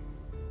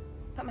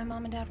 But my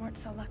mom and dad weren't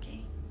so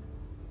lucky.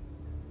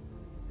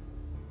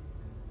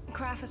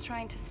 Kraft was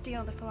trying to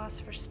steal the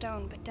Philosopher's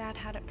Stone, but Dad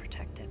had it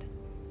protected.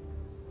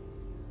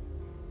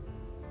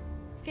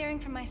 Fearing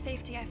for my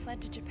safety, I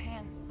fled to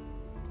Japan.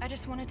 I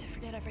just wanted to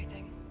forget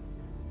everything.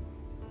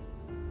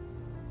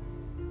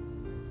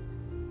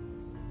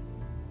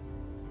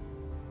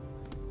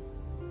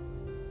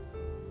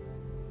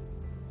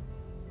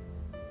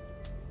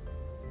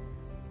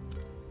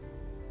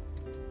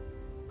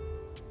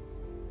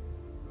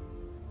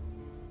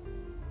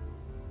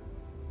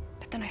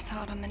 Then I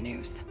saw it on the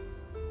news.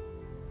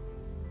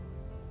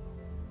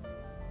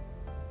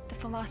 The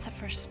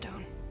Philosopher's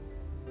Stone.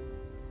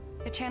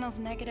 It channels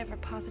negative or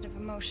positive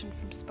emotion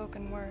from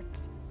spoken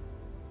words.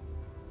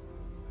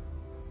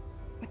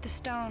 With the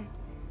stone,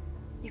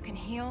 you can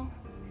heal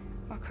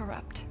or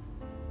corrupt.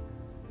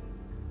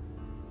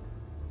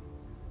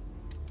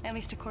 At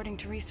least according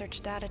to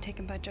research data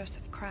taken by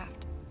Joseph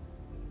Kraft.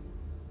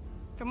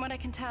 From what I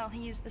can tell,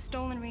 he used the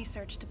stolen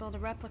research to build a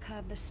replica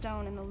of the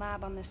stone in the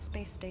lab on this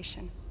space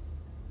station.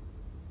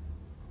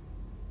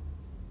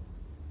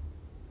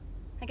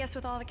 I guess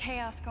with all the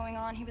chaos going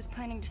on, he was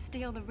planning to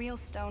steal the real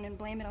stone and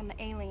blame it on the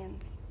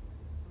aliens.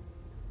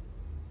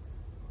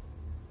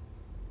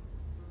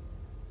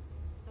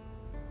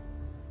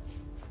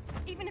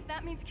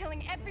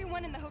 killing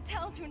everyone in the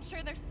hotel to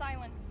ensure their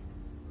silence.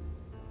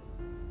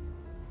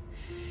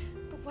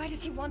 But why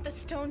does he want the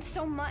stone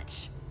so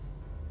much?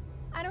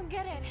 I don't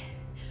get it.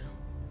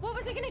 What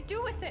was he gonna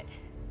do with it?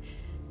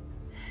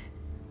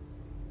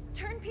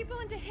 Turn people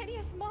into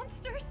hideous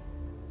monsters?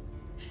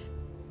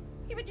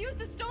 He would use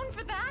the stone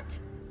for that?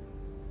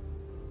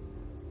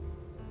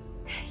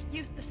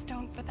 Use the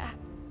stone for that.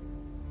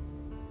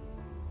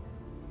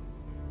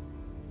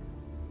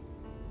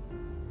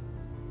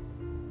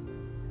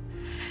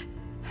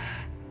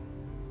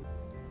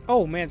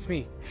 Oh man, it's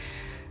me.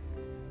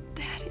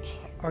 Daddy.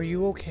 Are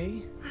you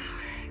okay?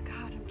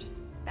 God, I'm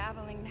just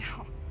babbling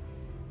now.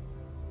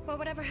 Well,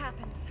 whatever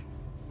happens,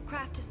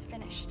 craft is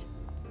finished.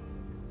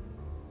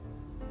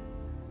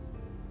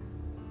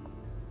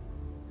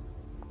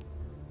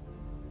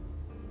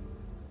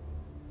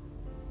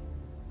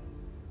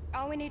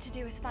 All we need to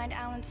do is find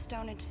Alan's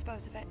stone and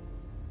dispose of it.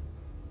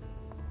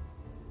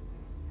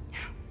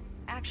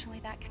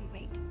 Actually, that can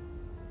wait.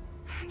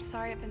 I'm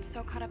sorry I've been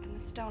so caught up in the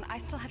stone. I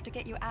still have to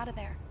get you out of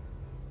there.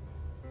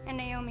 And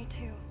Naomi,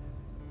 too.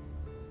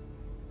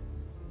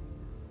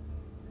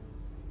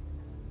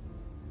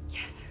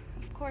 Yes,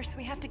 of course,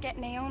 we have to get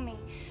Naomi.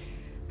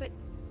 But...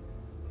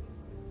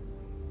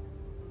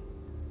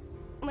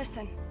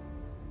 listen.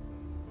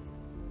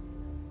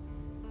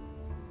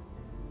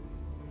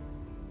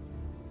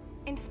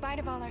 In spite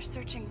of all our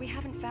searching, we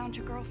haven't found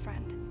your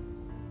girlfriend.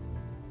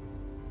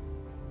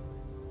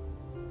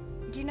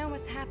 You know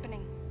what's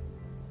happening,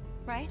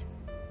 right?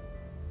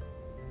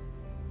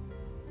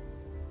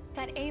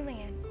 That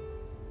alien,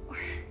 or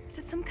is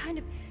it some kind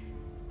of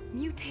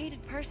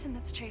mutated person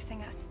that's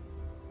chasing us?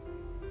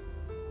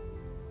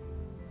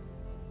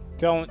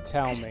 Don't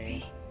tell Could it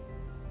me.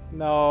 be?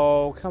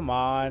 No, come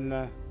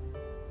on.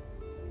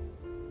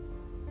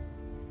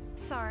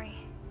 Sorry.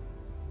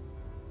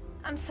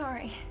 I'm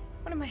sorry.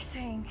 What am I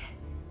saying?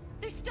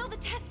 There's still the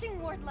testing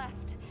ward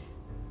left.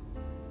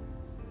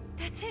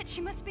 That's it.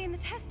 She must be in the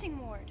testing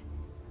ward.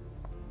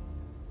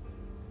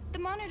 The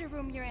monitor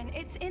room you're in,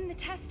 it's in the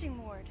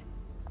testing ward.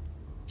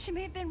 She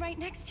may have been right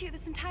next to you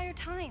this entire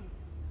time.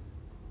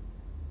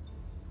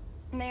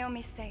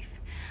 Naomi's safe.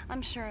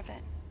 I'm sure of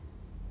it.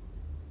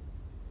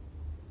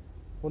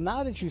 Well,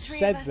 now that you Three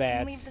said of us that,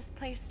 can leave this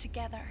place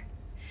together.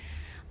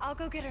 I'll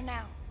go get her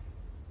now.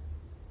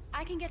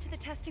 I can get to the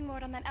testing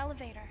ward on that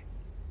elevator.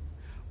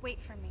 Wait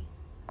for me.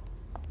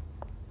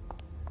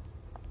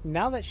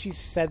 now that she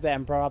said that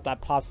and brought up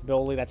that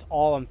possibility, that's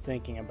all I'm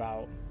thinking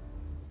about.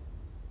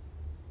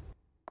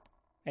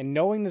 And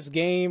knowing this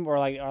game, or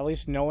at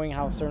least knowing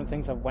how certain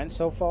things have went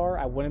so far,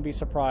 I wouldn't be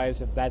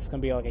surprised if that's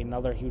going to be like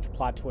another huge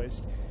plot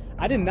twist.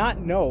 I did not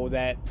know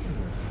that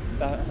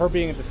her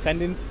being a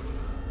descendant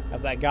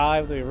of that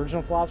guy with the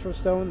original Philosopher's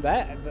Stone,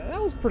 that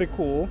was pretty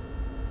cool.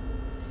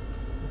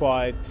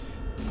 But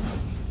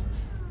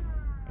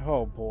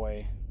oh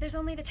boy. There's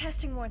only the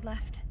testing ward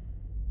left.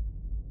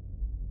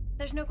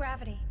 There's no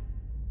gravity,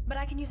 but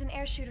I can use an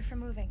air shooter for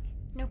moving.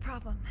 No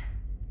problem.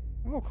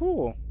 Oh,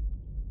 cool.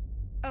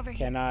 Over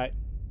here.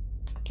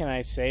 Can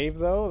I save,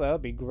 though? That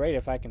would be great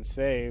if I can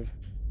save.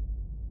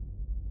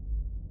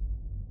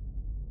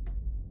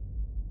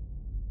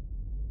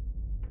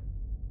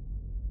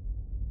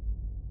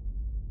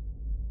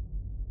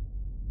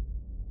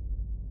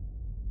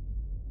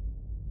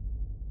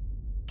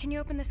 Can you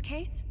open this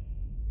case?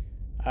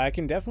 I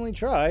can definitely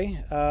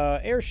try.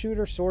 Air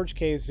shooter, storage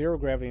case, zero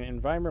gravity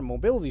environment,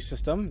 mobility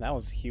system. That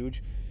was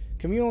huge.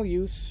 Communal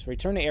use.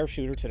 Return the air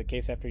shooter to the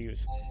case after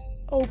use.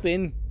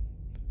 Open.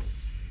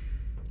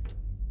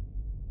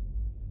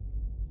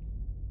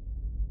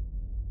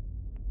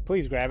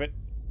 Please grab it.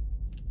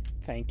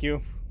 Thank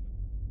you.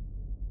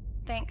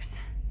 Thanks.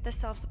 This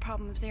solves the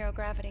problem of zero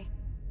gravity.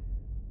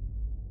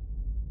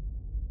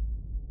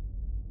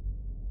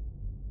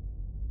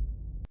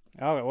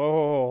 Okay,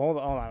 whoa, hold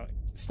on.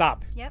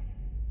 Stop. Yep.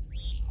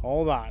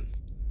 Hold on.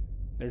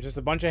 There's just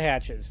a bunch of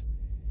hatches.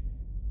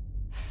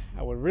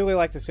 I would really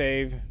like to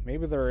save.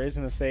 Maybe there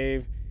isn't a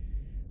save.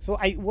 So,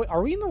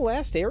 are we in the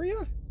last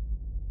area?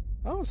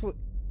 Oh, so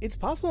it's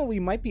possible we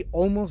might be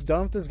almost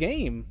done with this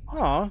game.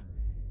 Aw.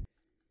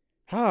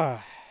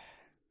 That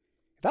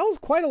was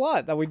quite a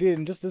lot that we did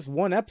in just this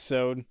one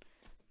episode.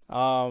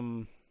 A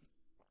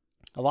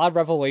lot of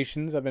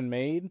revelations have been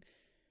made.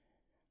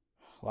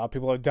 A lot of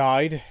people have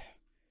died.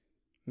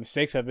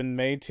 Mistakes have been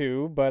made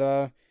too,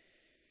 but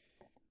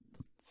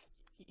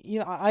you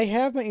know, I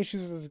have my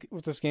issues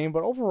with this game,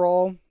 but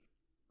overall,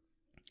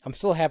 I'm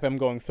still happy I'm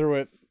going through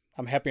it.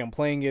 I'm happy I'm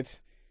playing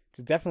it. It's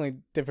a definitely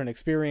different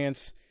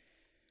experience,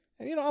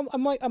 and you know,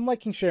 I'm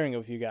liking sharing it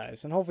with you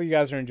guys, and hopefully you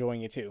guys are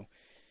enjoying it too.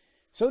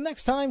 So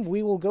next time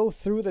we will go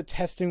through the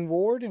testing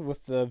ward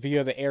with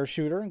via the air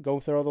shooter, go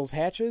through all those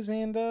hatches,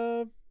 and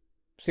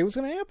see what's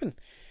going to happen.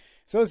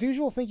 So as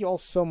usual, thank you all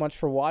so much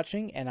for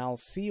watching, and I'll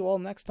see you all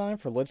next time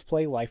for Let's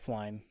Play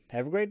Lifeline.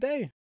 Have a great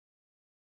day.